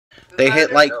They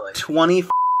hit like 20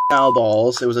 foul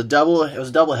balls. It was a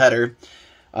double header.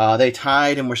 They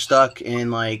tied and were stuck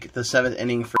in like the 7th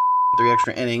inning for 3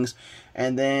 extra innings.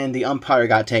 And then the umpire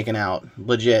got taken out.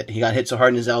 Legit. He got hit so hard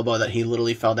in his elbow that he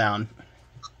literally fell down.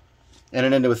 And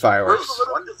it ended with fireworks. Is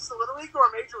this a Little League or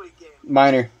a Major League game?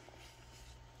 Minor.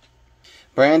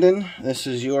 Brandon, this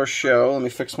is your show. Let me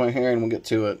fix my hair and we'll get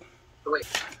to it. Wait.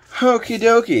 Okie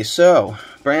dokie. So,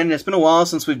 Brandon, it's been a while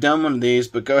since we've done one of these,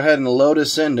 but go ahead and load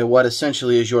us into what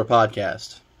essentially is your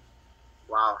podcast.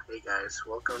 Wow. Hey, guys.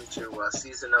 Welcome to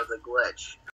Season of the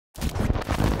Glitch.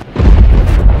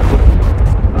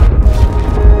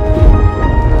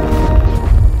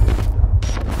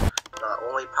 The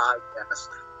only podcast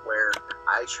where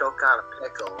I choke on a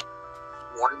pickle.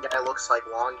 One guy looks like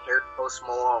long-haired Post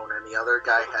Malone, and the other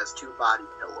guy has 2 body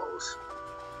pillows.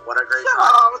 What a great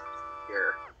podcast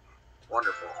here.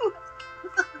 Wonderful.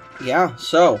 Yeah,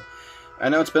 so, I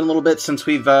know it's been a little bit since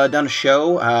we've done a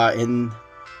show. In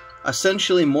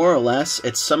essentially, more or less,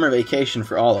 it's summer vacation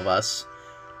for all of us.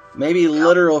 Maybe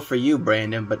literal for you,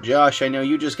 Brandon, but Josh, I know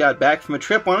you just got back from a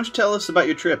trip. Why don't you tell us about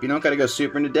your trip? You don't got to go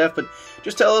super into depth, but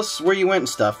just tell us where you went and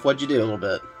stuff. What'd you do a little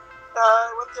bit?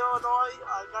 I went to Illinois.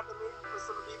 I got to meet with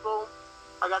some people.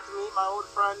 I got to meet my old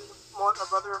friend, my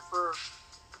brother,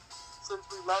 since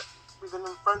we met. We've been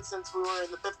friends since we were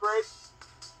in the 5th grade.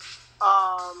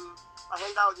 I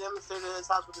hanged out with him and stayed at his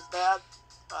house with his dad.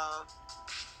 I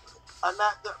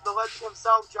met the legend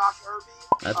himself, Josh Irby.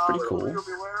 That's pretty cool.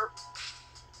 Beware.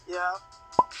 Yeah.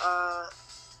 I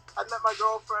met my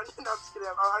girlfriend. No, I'm just kidding.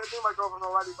 I didn't meet my girlfriend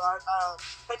already, but I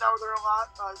hanged out with her a lot.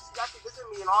 She actually visited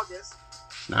me in August.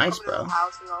 Nice, bro.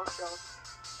 House, so,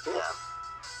 yeah.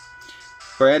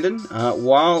 Brandon,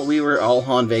 while we were all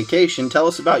on vacation, tell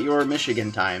us about your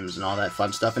Michigan times and all that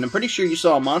fun stuff. And I'm pretty sure you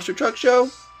saw a monster truck show?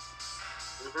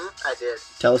 I did.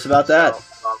 Tell us about that.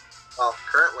 So, well,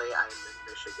 currently I'm in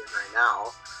Michigan right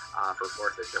now for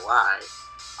 4th of July.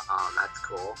 That's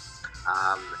cool.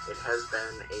 It has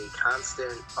been a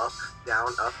constant up,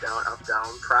 down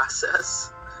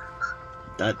process.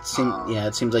 That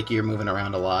it seems like you're moving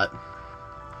around a lot.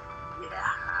 Yeah,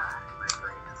 my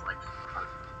brain is like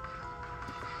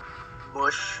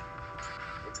mush.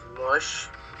 It's mush.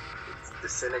 It's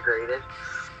disintegrated.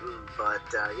 But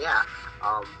yeah.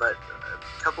 But a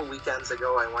couple weekends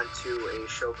ago, I went to a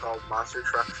show called Monster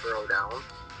Truck Throwdown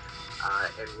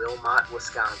in Wilmot,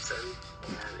 Wisconsin,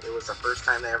 and it was the first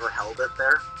time they ever held it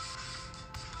there.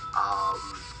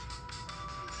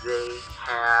 They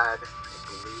had, I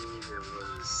believe it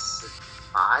was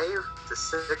 5 to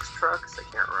 6 trucks. I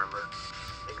can't remember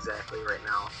exactly right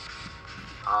now.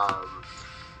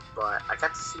 But I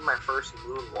got to see my first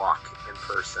moonwalk in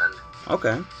person.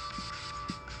 Okay.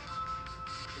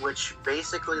 Which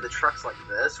basically the truck's like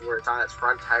this, where it's on its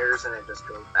front tires and it just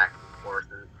goes back and forth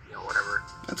and, whatever.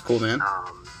 That's cool, man.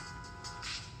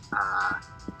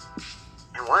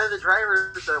 And one of the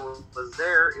drivers that was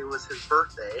there, it was his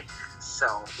birthday,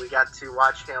 so we got to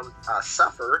watch him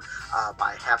suffer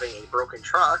by having a broken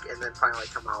truck and then finally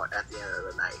come out at the end of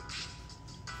the night.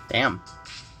 Damn.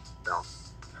 So,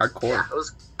 hardcore. Yeah, it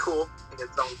was cool in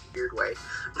its own weird way.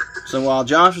 So while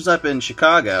Josh was up in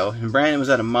Chicago and Brandon was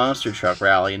at a monster truck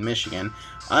rally in Michigan,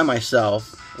 I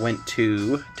myself went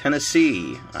to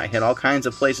Tennessee. I hit all kinds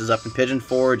of places up in Pigeon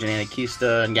Forge and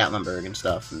Anakeesta and Gatlinburg and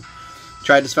stuff. And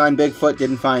tried to find Bigfoot,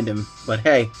 didn't find him. But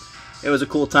hey, it was a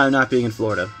cool time not being in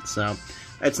Florida. So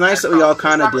it's nice that we all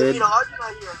kind of did.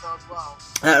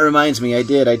 That reminds me, I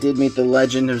did meet the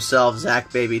legend himself,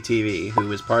 Zach Baby TV, who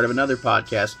was part of another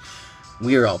podcast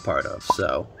we're all part of.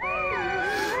 So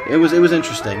it was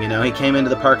interesting, He came into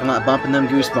the parking lot bumping them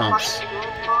Goosebumps.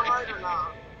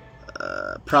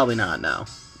 Probably not, no.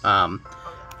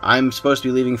 I'm supposed to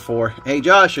be leaving for... Hey,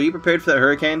 Josh, are you prepared for that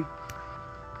hurricane?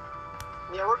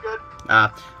 Yeah, we're good.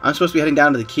 I'm supposed to be heading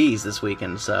down to the Keys this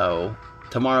weekend, so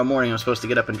tomorrow morning I'm supposed to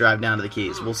get up and drive down to the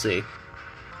Keys. We'll see.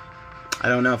 I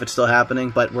don't know if it's still happening,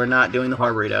 but we're not doing the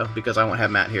Harborito because I won't have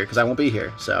Matt here, because I won't be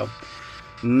here. So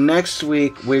next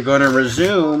week we're going to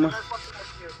resume...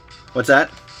 What's that?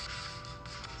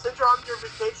 Since you're on your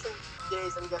vacation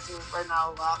days, I'm guessing right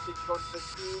now, last week you go to the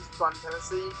Keys, gone to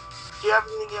Tennessee. Do you have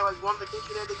anything, like one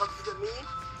vacation day to come visit me?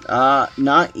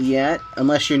 Not yet,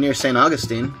 unless you're near St.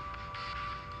 Augustine.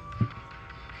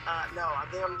 No, I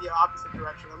think I'm in the opposite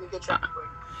direction. Let me get checked quick.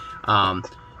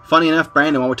 Funny enough,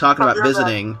 Brandon, while we're talking about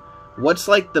visiting, what's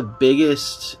like the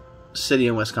biggest city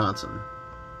in Wisconsin?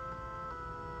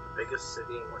 Biggest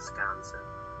city in Wisconsin?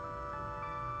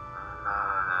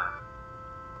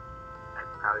 I'd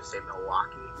probably say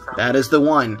Milwaukee. Probably. That is the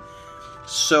one.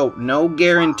 So, no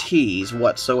guarantees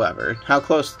whatsoever. How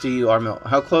close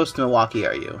to Milwaukee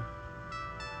are you?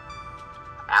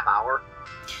 hour.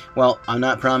 Well, I'm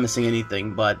not promising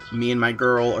anything, but me and my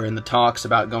girl are in the talks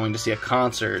about going to see a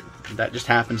concert that just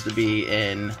happens to be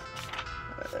in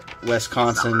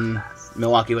Wisconsin, Summerfest.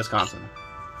 Milwaukee, Wisconsin.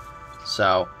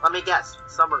 So, Let me guess.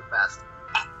 Summerfest.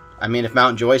 I mean, if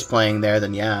Mount Joy's playing there,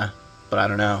 then yeah, but I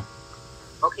don't know.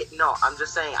 Okay, no, I'm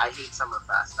just saying I hate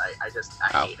Summerfest.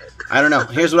 I hate it. I don't know.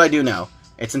 Here's what I do know.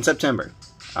 It's in September.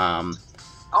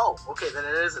 Oh, okay, then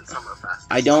it isn't Summerfest.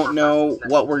 I don't Summerfest know is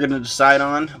next what we're going to decide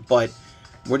on, but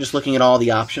we're just looking at all the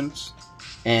options,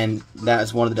 and that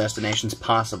is one of the destinations,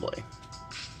 possibly.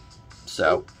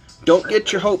 So, don't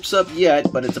get your hopes up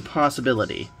yet, but it's a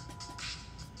possibility.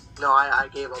 No, I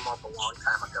gave them up a long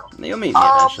time ago. You'll meet me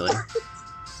eventually.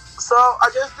 So I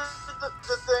just did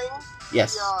the thing.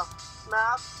 Yes. The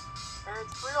math, and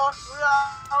it's 3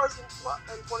 hours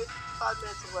and 25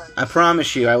 minutes away. I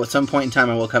promise you, at some point in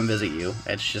time, I will come visit you.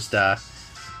 It's just,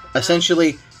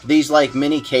 essentially, these, like,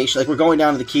 mini-cations, like, we're going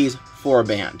down to the Keys for a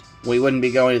band. We wouldn't be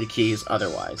going to the Keys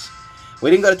otherwise. We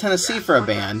didn't go to Tennessee for a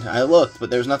band. I looked, but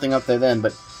there was nothing up there then,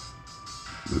 but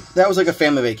that was like a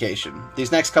family vacation.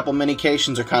 These next couple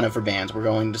mini-cations are kind of for bands. We're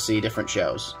going to see different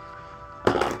shows.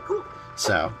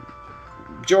 So,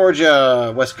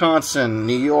 Georgia, Wisconsin,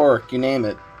 New York, you name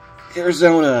it.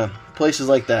 Arizona, places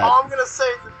like that. All I'm gonna say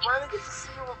is that Brandon gets to see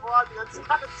you abroad, and that's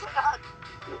kind of sad.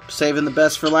 Saving the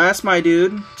best for last, my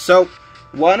dude. So,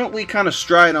 why don't we kind of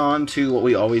stride on to what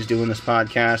we always do in this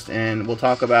podcast, and we'll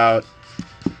talk about...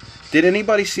 Did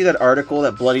anybody see that article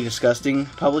that Bloody Disgusting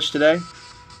published today?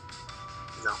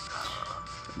 No.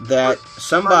 That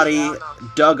somebody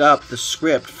dug up the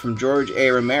script from George A.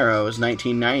 Romero's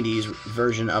 1990s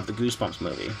version of the Goosebumps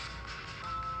movie.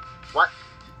 What?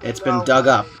 It's been dug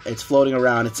up. It's floating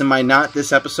around. It's in my not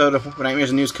this episode of Nightmares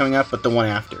and News coming up, but the one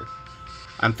after.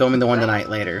 I'm filming the one tonight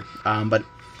later. But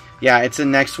yeah, it's in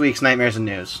next week's Nightmares and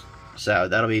News. So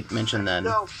that'll be mentioned then.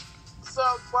 No. So,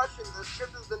 question: the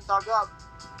script has been dug up.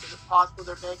 Is it possible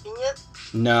they're making it?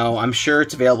 No, I'm sure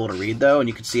it's available to read though, and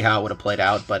you can see how it would have played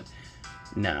out. But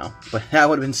no, but that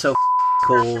would have been so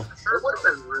cool. It would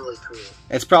have been really cool.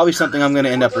 It's probably something I'm going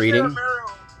to end up reading.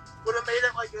 Romero would have made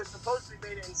it like it's supposed to be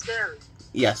made it in scary.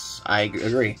 Yes, I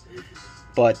agree.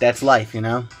 But that's life, you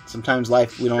know? Sometimes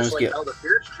life, we don't Just always like get... how the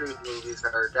Fear Street movies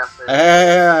are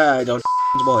definitely... Don't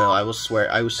spoil, I will swear.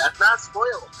 That's not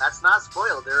spoiled. That's not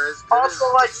spoiled. There is... Also,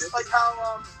 like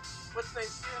how, what's his name?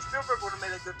 Steven Spielberg would have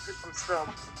made a good Goosebumps film.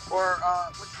 Or,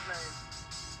 what's his name?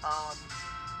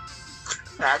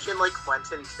 Imagine, like,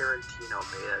 Quentin Tarantino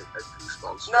made a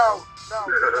Goosebumps No,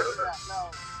 film. no.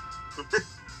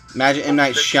 Imagine M.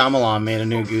 Night Shyamalan made a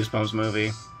new Goosebumps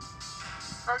movie.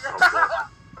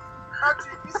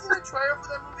 Actually, have you seen the trailer for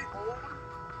that movie, Old?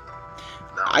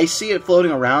 No. I see it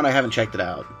floating around, I haven't checked it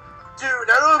out. Dude,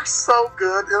 that looks so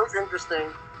good. It looks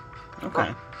interesting.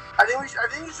 Okay. I think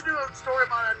you should do a story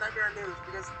about it on Nightmare News,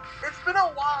 because it's been a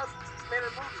while since he's made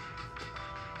a movie.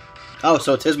 Oh,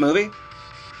 so it's his movie?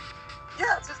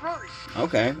 Yeah, it's his movie.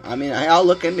 Okay. I mean, I'll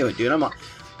look into it, dude. I'm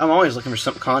always looking for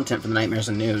some content for the Nightmares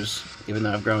and News, even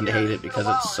though I've grown to hate it because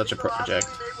it's such a project.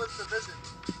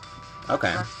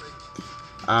 Okay.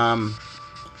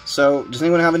 So, does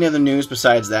anyone have any other news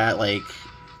besides that, like,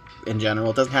 in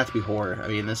general? It doesn't have to be horror. I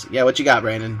mean, yeah, what you got,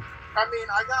 Brandon? I mean,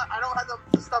 I don't have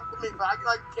the stuff with me, but I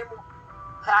like came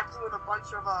packing with a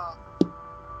bunch of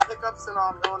pickups in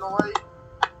Illinois.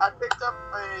 I picked up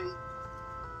a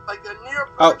near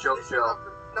edition of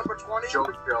number 20.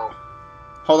 Jojo.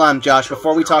 Hold on, Josh.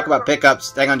 Before we talk about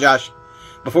pickups, hang on, Josh.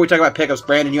 Before we talk about pickups,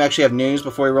 Brandon, you actually have news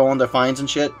before we roll into finds and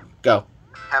shit? Go.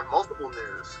 Have multiple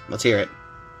news. Let's hear it.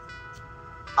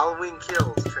 Halloween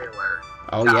Kills trailer.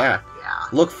 Oh, God, yeah. Yeah.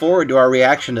 Look forward to our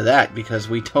reaction to that, because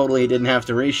we totally didn't have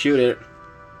to reshoot it.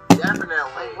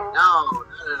 Definitely. No, not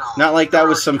at all. Not like that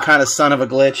was some kind of son of a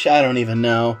glitch. I don't even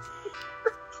know.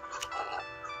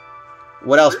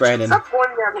 What else, Brandon? Stop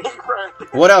pointing at me, Brandon.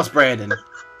 What else, Brandon?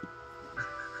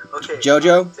 Okay.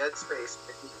 Jojo? Dead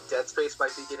Space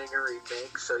might be getting a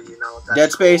remake, so you know that's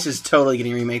Dead Space is totally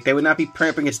getting a remake. They would not be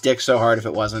cramping its dick so hard if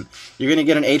it wasn't. You're going to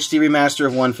get an HD remaster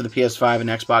of one for the PS5 and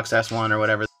Xbox S1 or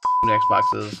whatever the Xbox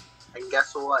is. And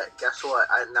guess what?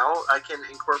 Now I can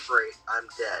incorporate I'm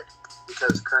dead,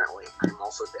 because currently I'm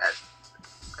also dead.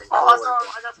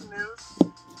 I got some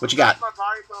news. What you got? My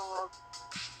body bill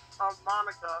of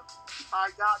Monica. I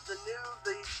got the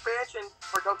expansion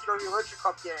for Doki Doki Literature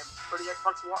Club game for the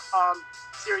Xbox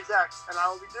Series X, and I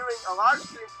will be doing a live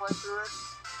stream playthrough it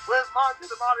with Monica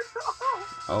the Body.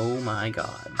 Oh my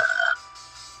god.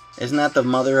 Isn't that the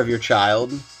mother of your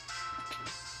child?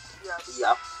 Yes.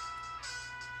 Yep.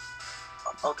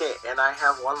 Okay, and I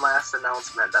have one last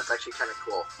announcement. That's actually kind of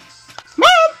cool.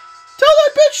 Mom! Tell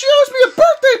that bitch she owes me a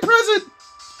birthday present!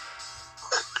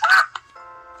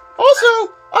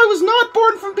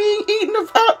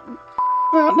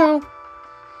 want now?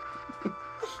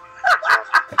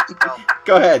 So,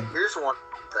 Go ahead. here's one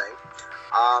thing.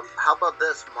 How about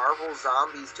this? Marvel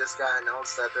Zombies just got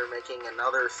announced that they're making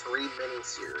another 3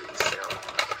 miniseries.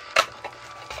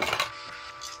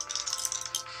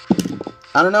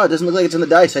 I don't know. It doesn't look like it's in the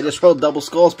dice. I just rolled double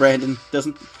skulls, Brandon.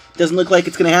 Doesn't look like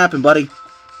it's gonna happen, buddy.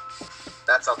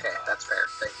 That's okay. That's fair.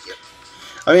 Thank you.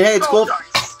 I mean, hey, it's cool.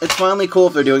 Dice. It's finally cool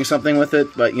if they're doing something with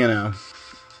it, but you know.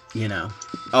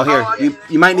 Oh, here,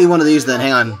 you might need one of these then.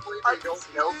 Hang on.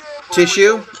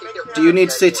 Tissue? Do you need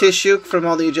to say tissue from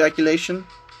all the ejaculation?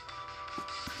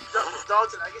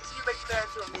 Dalton, I can see you making that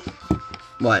into a meme.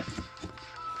 What?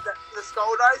 The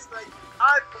skull dice, like,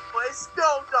 I play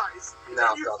skull dice. No,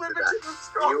 and you don't flip do it that. to the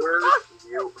skull.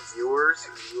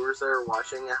 Viewers that are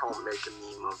watching at home, make a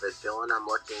meme of it. Dylan, I'm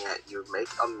looking at you. Make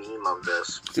a meme of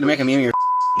this. It's gonna make a meme of your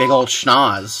big old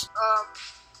schnoz.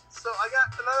 So I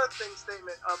got another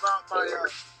statement about my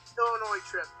Illinois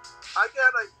trip. I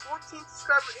got a 14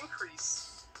 subscriber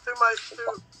increase through my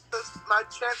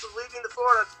chance of leaving the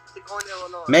Florida to going to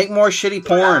Illinois. Make more shitty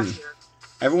porn.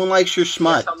 Everyone likes your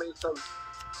smut.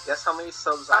 Guess how many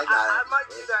subs I got? I might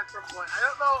do that at some point. I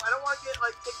don't know. I don't want to get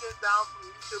taken down from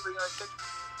YouTube and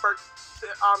for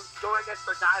going against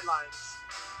their guidelines.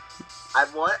 I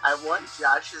want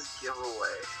Josh's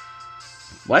giveaway.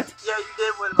 What? Yeah, you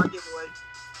did win my giveaway.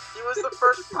 He was the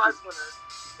first prize winner.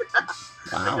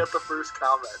 I Wow. got the first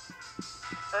comment.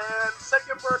 And the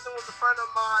second person was a friend of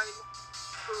mine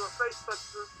through a Facebook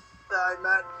group that I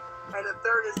met. And the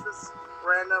third is this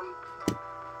random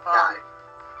girl.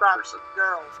 It's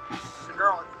a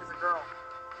girl. I think it's a girl.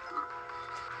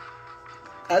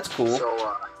 That's cool.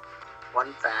 So,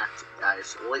 fun fact,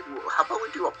 guys. How about we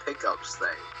do a pickups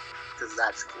thing? Because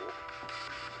that's cool.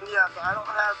 Yeah, but I don't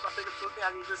have a pickup with me. I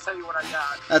can just tell you what I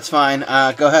got. That's fine.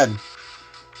 Go ahead.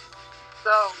 So,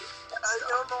 I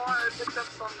don't know why I picked up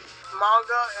some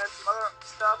manga and some other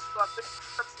stuff. So I picked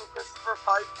up some Christopher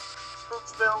Pike,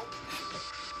 Spooksville.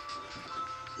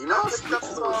 You know, Pickup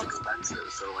Spookville is expensive,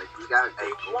 so you gotta a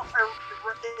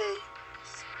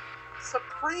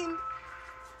supreme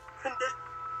condition.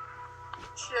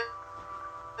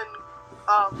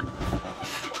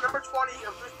 Number 20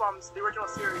 of Goosebumps, the original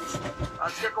series.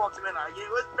 Scarecrow Ultimate. It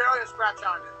was barely a scratch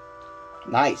on it.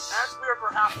 Nice. As we were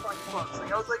for half price books.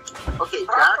 I was like, Okay,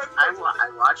 Josh, I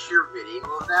watched your video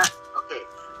of that. Okay,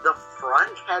 the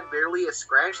front had barely a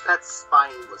scratch. That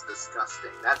spine was disgusting.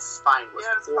 That spine was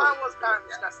yeah, the spine was kind of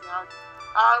disgusting.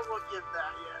 I will give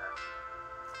that, yeah.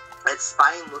 That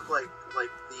spine looked like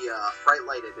the Fright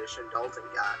Light edition Dalton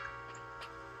got.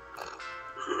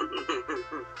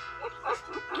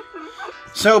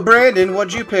 So, Brandon,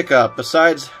 what'd you pick up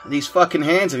besides these fucking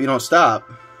hands if you don't stop?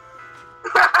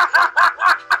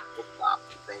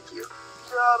 Thank you.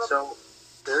 So,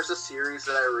 there's a series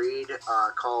that I read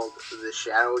called the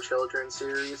Shadow Children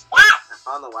series. I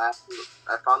found the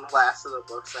last of the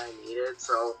books I needed.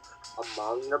 So,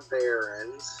 Among the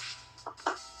Barons,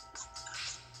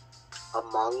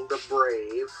 Among the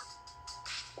Brave,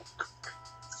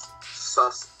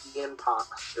 Sus the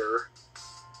Imposter,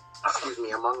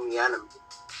 Among the Enemy,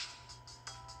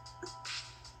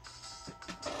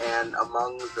 and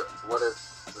Among the, what is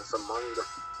this, Among the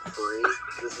Free?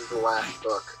 This is the last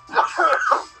book.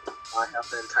 I have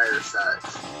the entire set.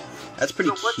 That's pretty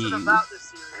so what's cute. it about this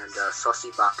series? And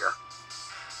Sussy Baka.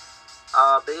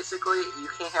 Basically, you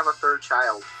can't have a third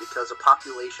child because a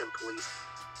population police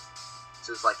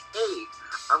is like, hey,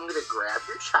 I'm gonna grab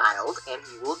your child and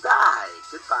he will die.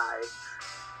 Goodbye.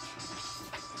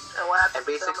 And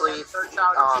basically,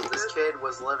 this kid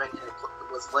was living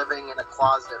in a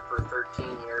closet for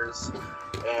 13 years,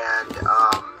 and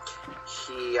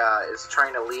he is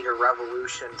trying to lead a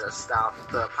revolution to stop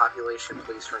the population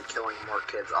police from killing more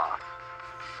kids off.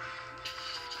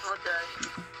 Okay.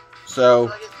 So,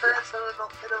 Like his parents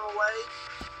hid him away?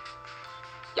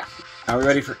 Yeah. are we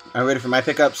ready for my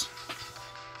pickups?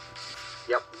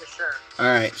 Yep. Yeah, sure.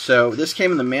 Alright, so this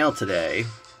came in the mail today.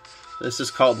 This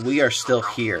is called We Are Still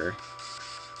Here.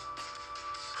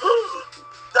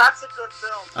 That's a good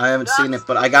film. I haven't seen it,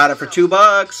 but I got it for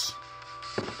 $2.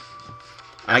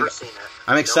 Never seen it.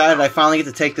 I'm excited. I finally get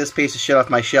to take this piece of shit off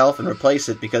my shelf and replace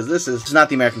it because this is not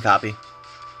the American copy. Okay.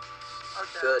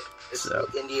 Good. It's So.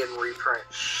 the Indian reprint.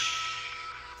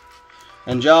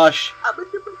 And Josh,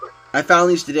 I found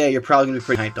these today. You're probably going to be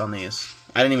pretty hyped on these.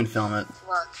 I didn't even film it.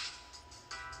 What?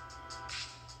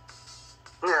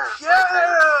 Yeah.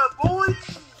 Yeah, boy!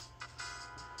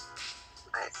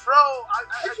 Nice. Bro, I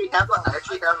actually have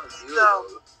a view. No.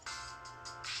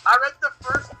 I read the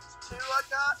first two I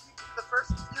got. The first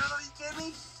few that you gave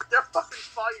me, they're fucking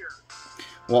fire.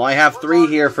 Well, I have 3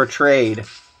 here for trade.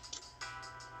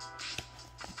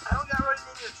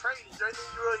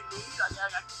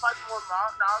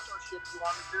 shit if you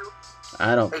wanted to.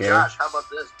 I don't Hey care. Josh, how about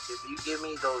this? If you give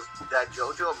me that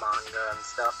JoJo manga and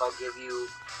stuff, I'll give you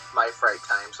my Fright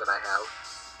Times that I have.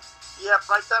 Yeah,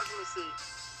 Fright Times, let me see.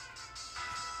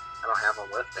 I don't have them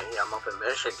with me. I'm up in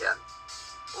Michigan.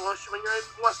 Well, when you're in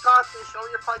Wisconsin, show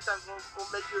me your Fright Times.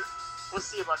 We'll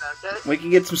see about that, okay? We can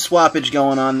get some swappage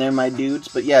going on there, my dudes.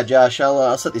 But yeah, Josh,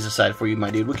 I'll set these aside for you,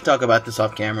 my dude. We can talk about this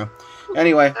off camera.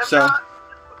 Anyway, If so not,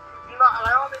 I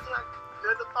don't think like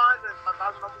good to find, and if I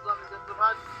was almost good to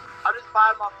find, I'll just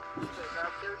buy them off the eBay. Is that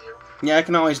okay with you? yeah, I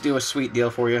can always do a sweet deal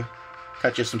for you.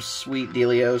 Cut you some sweet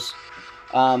dealios.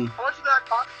 How much did that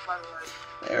cost, by the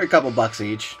way? They're a couple bucks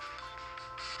each.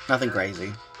 Nothing crazy. I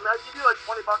mean, I'll give you like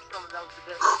 $20 from it. That was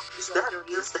the day. Is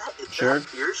that Sure.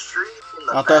 Fear Street in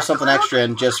the I'll throw back something of the extra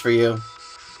in just for you.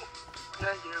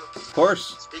 Thank you. Of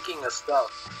course. Speaking of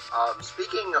stuff,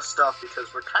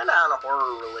 because we're kind of on a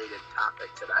horror-related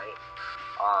topic tonight.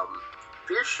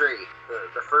 Fear Street,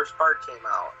 the first part came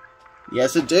out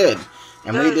Yes, it did.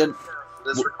 And we did.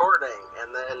 this recording,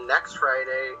 and then next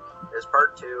Friday is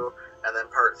part 2, and then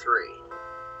part 3.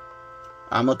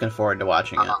 I'm looking forward to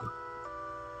watching it.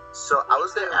 So I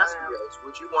was going to ask you guys,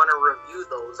 would you want to review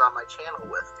those on my channel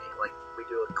with me? Like, we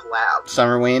do a collab.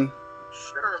 Summerween?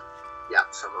 Sure. Yeah,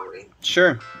 Summerween.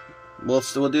 Sure. We'll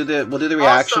do the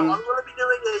reaction. Also, I'm going to be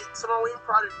doing a Summerween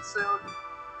project soon,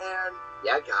 and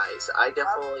Yeah, guys, I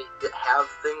definitely have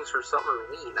things for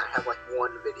Summerween. I have like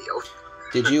one video.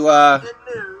 Did you good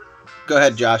news. go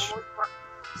ahead, Josh?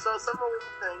 So Summerween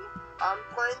thing, I'm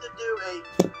planning to do a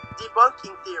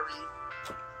debunking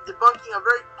a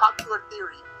very popular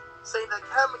theory, saying that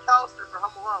Kevin McAllister for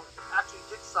Home Alone is actually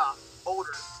Jigsaw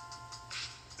older.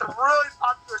 It's a really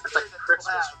popular It's theory like that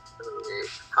Christmas people have. movie.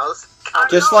 How's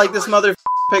Just like this mother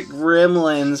picked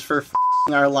Gremlins for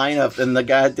our lineup in the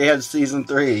goddamn season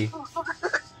 3.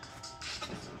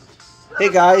 Hey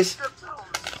guys,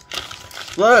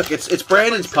 look, it's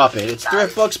Brandon's puppet. It's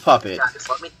Thrift Book's puppet. Guys,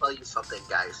 let me tell you something,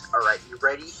 guys. Alright, you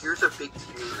ready? Here's a big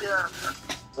theory. Yeah.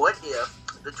 What if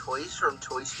the toys from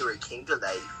Toy Story came to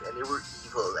life and they were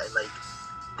evil and like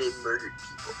they murdered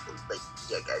people? Like,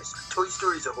 yeah, guys, Toy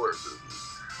Story's a horror movie.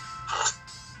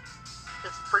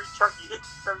 It's pretty chunky.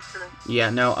 I'm just kidding. Yeah,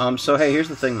 no. So hey, here's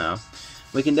the thing though.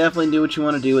 We can definitely do what you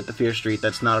want to do with the Fear Street.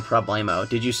 That's not a problemo.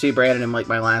 Did you see, Brandon, in like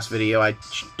my last video, I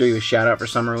threw you a shout out for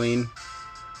Summerween?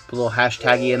 Put a little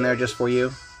hashtaggy in there just for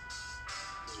you.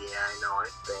 Yeah, I know.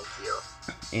 Thank you.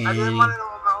 And I did one of them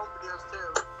on my own videos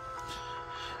too.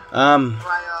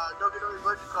 My Doki Doki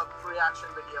Literature Club reaction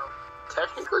video.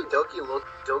 Technically, Doki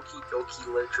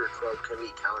Literature Club can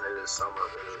be counted as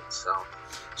Summerween,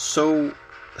 so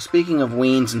speaking of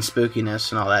weens and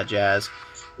spookiness and all that jazz,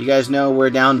 you guys know we're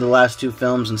down to the last 2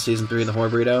 films in season 3 of the Horror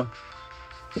Burrito,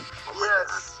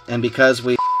 Yes. and because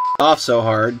we off so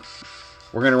hard,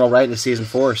 we're gonna roll right into season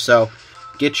 4. So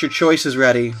get your choices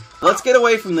ready. Let's get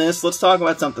away from this. Let's talk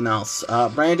about something else.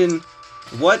 Brandon,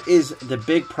 what is the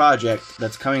big project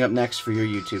that's coming up next for your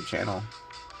YouTube channel?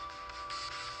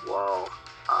 Whoa.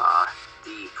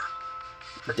 Deep.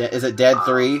 Is it Dead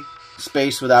 3?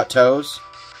 Space Without Toes?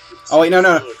 Oh wait, no.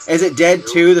 Is it Dead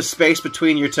 2? The space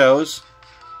between your toes?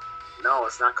 No,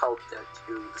 it's not called Dead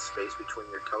 2, the space between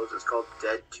your toes. It's called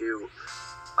Dead 2,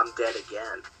 I'm Dead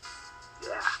Again.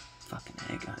 Yeah. Fucking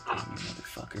A, goddamn you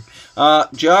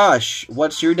motherfucker. Josh,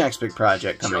 what's your next big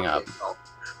project coming up?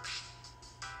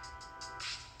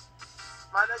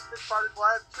 My next big project, well,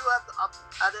 I have 2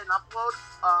 I didn't upload.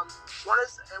 One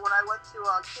is when I went to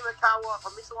Kinakawa,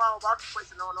 or Misawa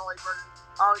Marketplace in Illinois,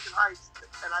 Arlington Heights,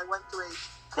 and I went to a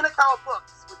Kinakawa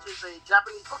Books, which is a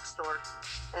Japanese bookstore,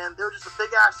 and there was just a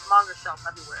big-ass manga shelf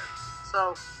everywhere.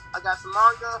 So, I got some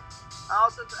manga. I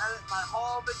also had to edit my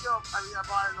whole video. I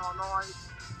bought it in Illinois.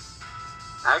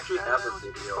 I actually have a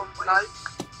video.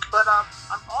 But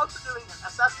I'm also doing an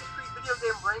Assassin's Creed video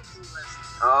game ranking list.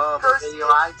 Oh, the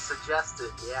video I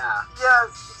suggested, yeah.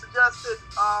 Yes, suggested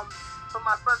from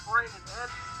my friend Brandon.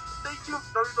 And stay tuned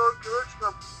for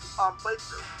the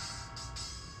playthrough.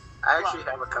 I actually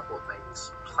have a couple of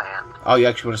things planned. Oh, you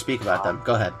actually want to speak about them?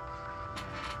 Go ahead.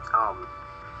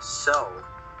 So,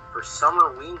 for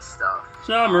Summerween stuff...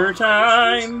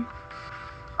 Summertime!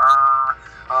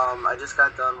 I just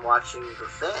got done watching The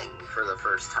Thing for the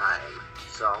first time.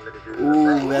 So I'm gonna do The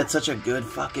Thing. Ooh, that's such a good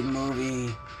fucking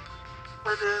movie.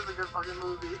 It is a good fucking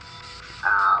movie.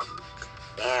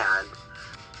 And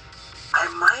I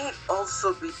might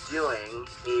also be doing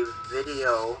a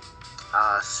video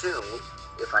soon,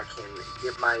 if I can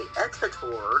get my editor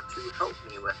to help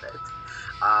me with it.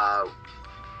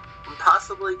 I'm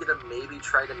possibly gonna maybe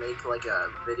try to make like a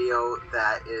video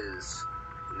that is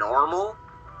normal,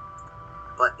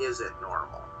 but isn't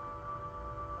normal.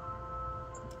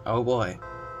 Oh boy.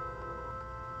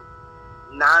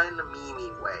 Not in a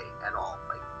meme way at all.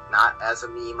 Like, not as a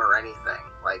meme or anything.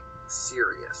 Like,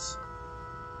 serious.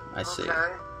 I see.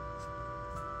 Okay.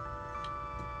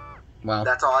 Well,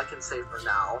 That's all I can say for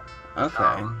now.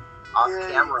 okay. Off Yeah.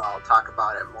 camera, I'll talk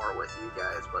about it more with you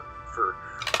guys, but for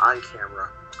on camera,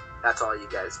 that's all you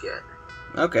guys get.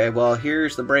 Okay, well,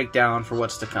 here's the breakdown for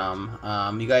what's to come.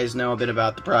 You guys know a bit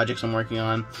about the projects I'm working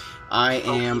on. I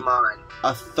am Pokemon.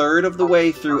 a third of the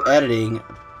way through editing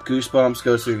Goosebumps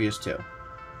Ghost Reviews 2.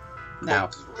 Now,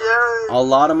 Yay! a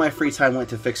lot of my free time went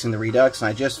to fixing the Redux, and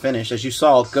I just finished. As you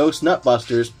saw, Ghost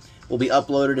Nutbusters will be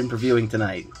uploaded and previewing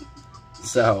tonight.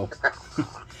 So,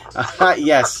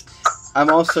 yes. I'm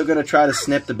also going to try to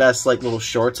snip the best, like, little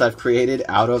shorts I've created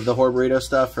out of the Horror Burrito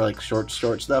stuff for, like, short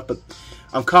stuff, but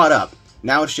I'm caught up.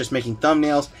 Now it's just making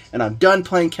thumbnails, and I'm done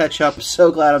playing catch-up. I'm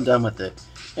so glad I'm done with it.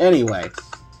 Anyway,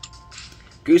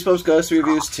 Goosebumps Ghost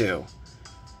Reviews 2.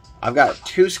 I've got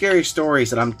 2 scary stories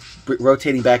that I'm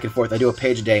rotating back and forth. I do a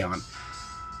page a day on.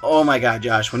 Oh my god,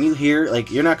 Josh, when you hear, like,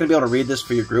 you're not going to be able to read this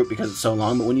for your group because it's so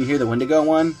long, but when you hear the Wendigo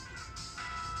one,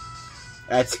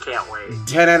 that's I can't wait.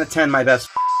 10 out of 10 my best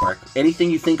work. Anything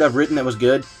you think I've written that was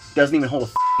good doesn't even hold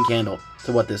a candle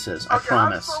to what this is. I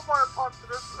promise. I so want to talk to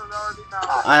this one already now.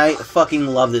 I fucking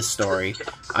love this story.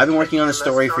 I've been working on this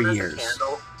story for Can this years. count as a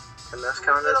candle? Can this Can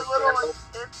count you as get a a little, candle?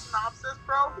 like, in synopsis,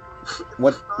 bro?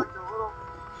 What? Like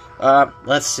a little...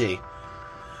 Let's see.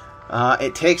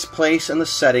 It takes place in the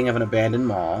setting of an abandoned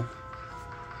mall.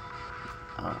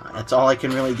 That's all I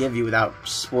can really give you without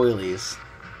spoilies.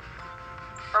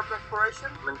 Urban exploration?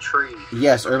 I'm intrigued.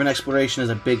 Yes, urban exploration is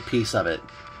a big piece of it.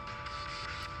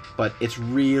 But it's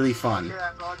really fun. Yeah,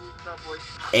 that's all I need to know, boy.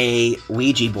 A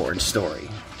Ouija board story.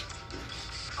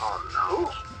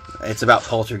 Oh It's about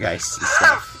poltergeists and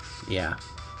stuff. Yeah.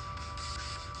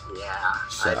 no. Yeah,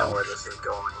 I know where this is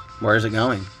going. Where is it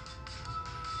going?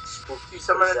 Spooky,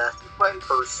 Someone that possessed you play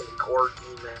person or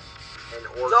demon, and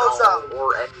or Zozo. doll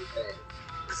or anything.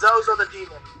 Zozo the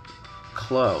demon.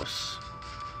 Close.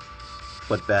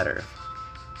 But better.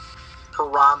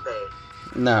 Harambe.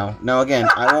 No, again,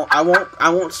 I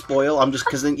won't spoil. I'm just,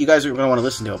 because then you guys are going to want to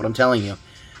listen to it, but I'm telling you.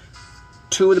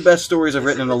 2 of the best stories I've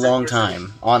written in a long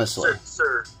time, honestly.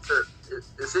 Sir,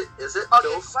 is it Okay,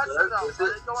 Phil question Smith? though. Is Are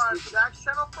it they going on Steve- Jack's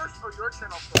channel first or your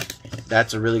channel first?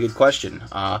 That's a really good question.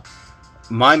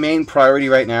 My main priority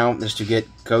right now is to get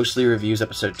Ghostly Reviews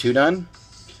Episode 2 done.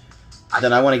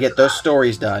 Then I want to get those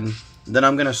stories done. Then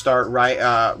I'm going to start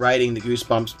writing the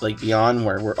Goosebumps like Beyond,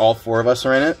 where we're all 4 of us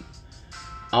are in it.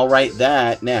 I'll write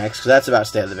that next, because that's about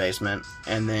Stay in the Basement.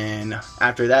 And then,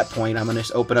 after that point, I'm going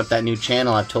to open up that new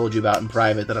channel I've told you about in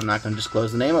private that I'm not going to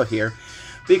disclose the name of here,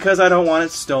 because I don't want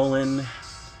it stolen.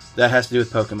 That has to do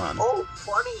with Pokemon. Oh,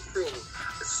 funny thing.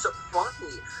 It's so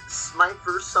funny. My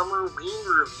first Summer-ween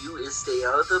review is Stay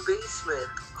Out of the Basement.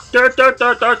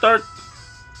 Dirt.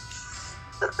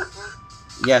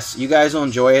 Yes, you guys will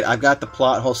enjoy it. I've got the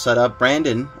plot hole set up.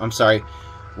 Brandon, I'm sorry,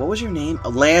 what was your name?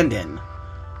 Landon.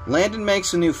 Landon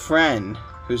makes a new friend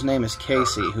whose name is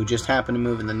Casey, who just happened to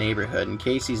move in the neighborhood, and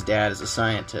Casey's dad is a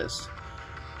scientist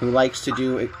who likes to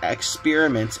do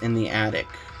experiments in the attic.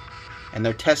 And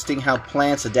they're testing how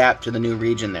plants adapt to the new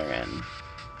region they're in.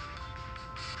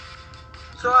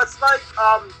 So it's like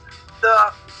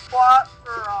the plot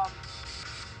for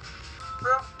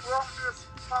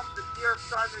the deer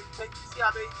trying to see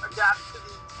how they adapt to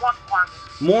the swamp climate.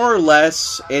 More or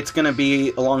less, it's going to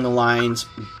be along the lines,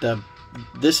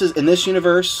 in this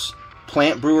universe,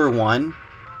 Plant Brewer 1,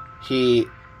 he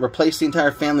replaced the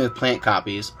entire family with plant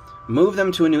copies, moved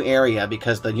them to a new area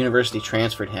because the university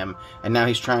transferred him, and now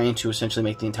he's trying to essentially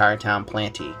make the entire town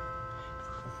planty.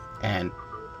 And,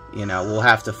 we'll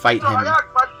have to fight So him. I got a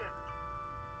question.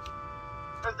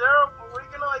 Are we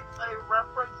gonna like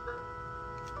reference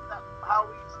how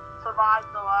we survived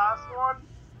the last one?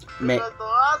 Because the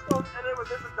last one ended with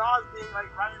different dogs being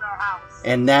like right in our house.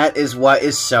 And that is what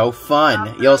is so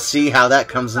fun. You'll see how that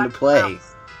comes into play.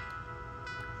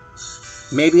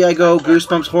 Maybe I go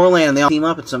Goosebumps Horrorland and they all team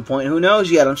up at some point. Who knows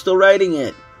yet? I'm still writing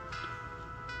it.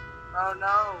 Oh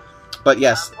no. But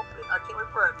yes. I can't wait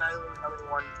for another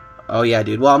one. Oh yeah,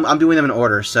 dude. Well, I'm doing them in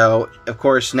order. So, of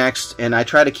course, next, and I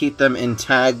try to keep them in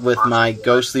tag with my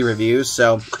ghostly reviews.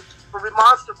 So,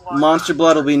 Monster Blood. Monster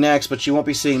Blood will be next, but you won't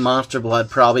be seeing Monster Blood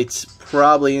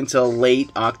probably until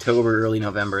late October, early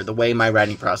November. The way my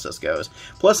writing process goes.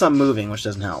 Plus, I'm moving, which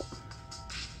doesn't help.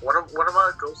 What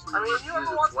about Ghostly Reviews? you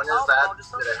ever watch When the is that album,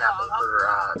 just going to something happen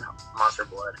else. for Monster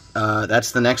Blood?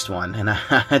 That's the next one, and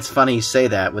it's funny you say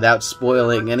that without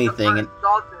spoiling anything. And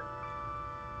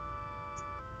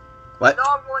what? I know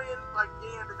I'm going in, like,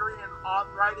 getting a degree in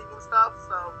writing and stuff,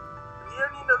 so if you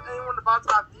need to bounce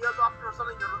ideas off you or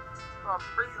something, you're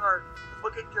free or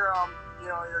look at your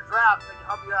your draft, I can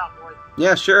help you out, boy.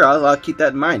 Yeah, sure. I'll keep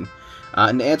that in mind.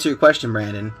 And to answer your question,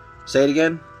 Brandon, say it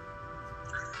again.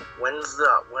 When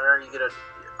are you gonna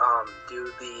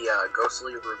do the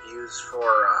ghostly reviews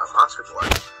for Monster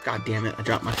Blood? God damn it! I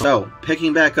dropped my phone. So,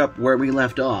 picking back up where we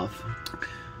left off,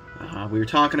 we were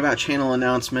talking about channel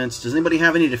announcements. Does anybody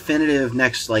have any definitive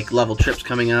next level trips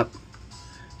coming up?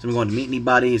 Is anyone going to meet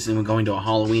anybody? Is anyone going to a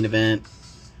Halloween event?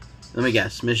 Let me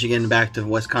guess. Michigan back to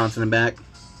Wisconsin and back.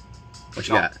 What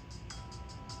you got?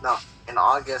 No. In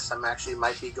August, I'm actually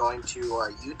might be going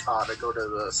to Utah to go to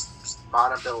the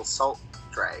Bonneville Salt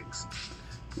Drags.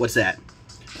 What's that?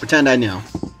 Pretend I know.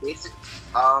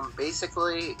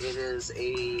 Basically, it is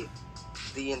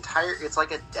it's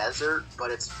like a desert,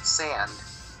 but it's sand.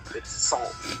 It's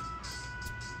salt.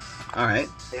 All right.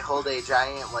 They hold a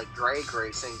giant drag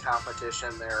racing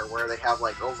competition there, where they have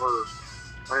over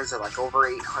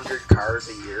 800 cars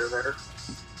a year there.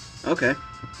 Okay.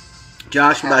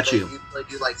 Josh, what about you? They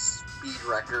do speed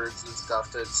records and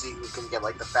stuff to see who can get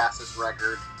the fastest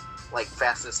record,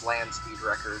 fastest land speed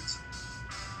records.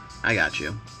 I got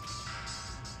you.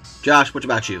 Josh, what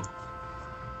about you?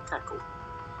 Kinda cool.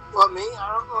 Well, me,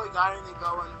 I don't really got anything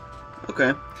going.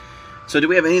 Okay. So, do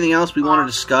we have anything else we want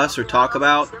to discuss or talk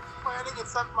about? Trip planning,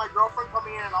 except my girlfriend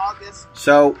coming in August.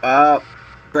 So,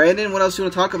 Brandon, what else do you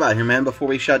want to talk about here, man, before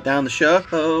we shut down the show?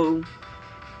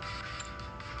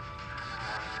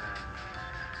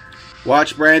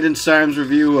 Watch Brandon Symes'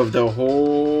 review of the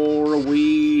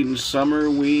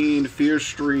Summerween, Fear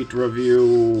Street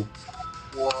review.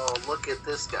 Whoa, look at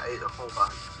this guy. Hold on.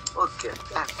 Look at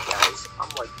that, guys. I'm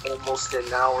almost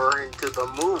an hour into the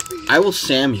movie. I will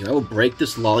Sam you. I will break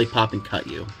this lollipop and cut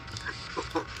you.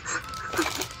 Look at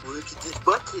this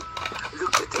button.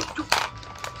 Look at that.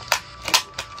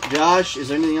 Josh, is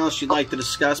there anything else you'd like to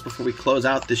discuss before we close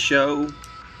out the show?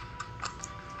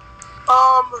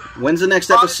 When's the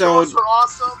next episode? Are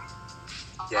awesome.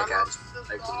 Yeah, guys.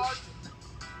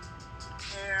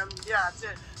 And yeah, that's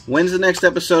it. When's the next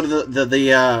episode of the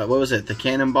what was it? The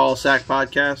Cannonball Sack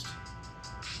podcast?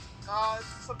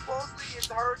 Supposedly it's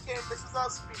Hurricane Misses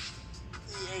Us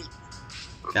the 8th.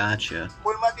 Gotcha.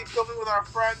 We might be filming with our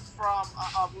friend from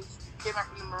who came back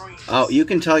from the Marines. Oh, you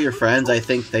can tell your friends. I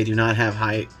think they do not have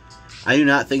I do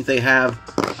not think they have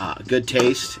good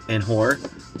taste in horror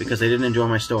because they didn't enjoy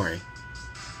my story.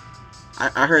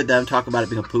 I heard them talk about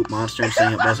it being a poop monster and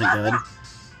saying it wasn't good.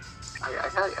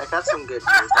 I got some good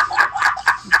news.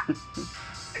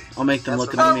 I'll make them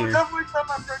look in the mirror.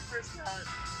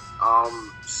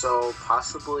 So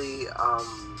possibly,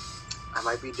 I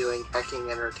might be doing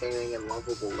Hecking, Entertaining, and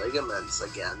Lovable Ligaments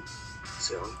again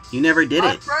soon. You never did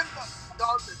it.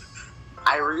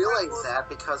 I realize that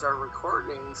because our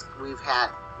recordings, we've had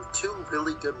 2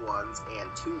 really good ones and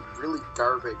 2 really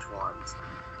garbage ones.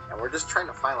 And we're just trying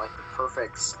to find, the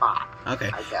perfect spot. Okay.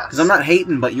 I guess. Because I'm not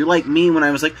hating, but you're like me when I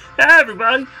was like, hey,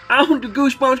 everybody, I want to do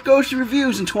Goosebumps Ghostly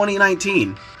Reviews in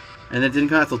 2019. And it didn't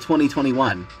come out until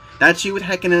 2021. That's you with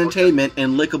Heckin' Entertainment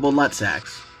and Lickable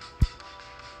Nutsacks.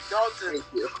 Dalton,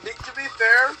 to be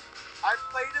fair, I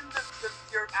played him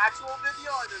your actual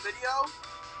video and the video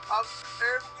of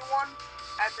everyone,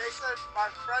 and they said, my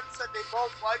friends said they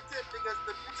both liked it because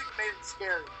the music made it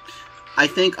scary. I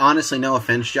think, honestly, no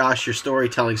offense, Josh, your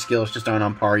storytelling skills just aren't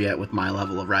on par yet with my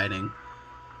level of writing.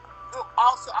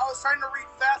 Also, I was trying to read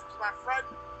fast with my friend.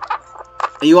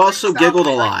 You also giggled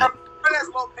a lot. My friend has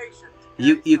low patience.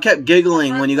 You kept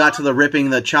giggling when you got to the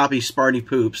ripping the choppy Sparty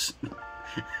poops.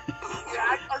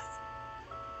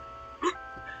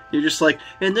 You're just like,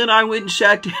 and then I went and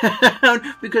sat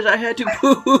down because I had to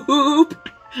poop.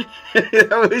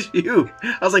 That was you.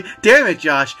 I was like, damn it,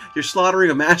 Josh, you're slaughtering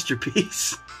a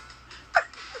masterpiece.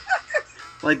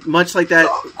 Much like that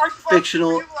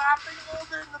fictional. Were you laughing a little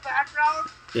bit in the background?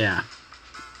 Yeah.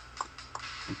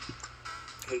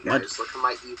 Hey guys, look at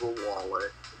my evil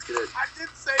wallet. I did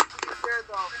say to be fair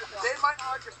though, they might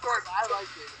not like your story, but I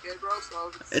liked it, okay, bro?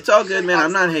 So it's all good, man.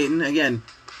 I'm not hating. Again,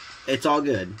 it's all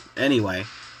good. Anyway,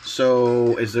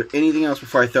 so is there anything else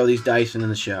before I throw these dice into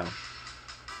the show?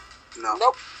 No.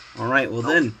 Nope. All right. Well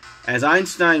then, as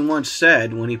Einstein once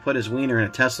said when he put his wiener in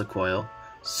a Tesla coil,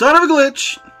 son of a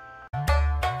glitch.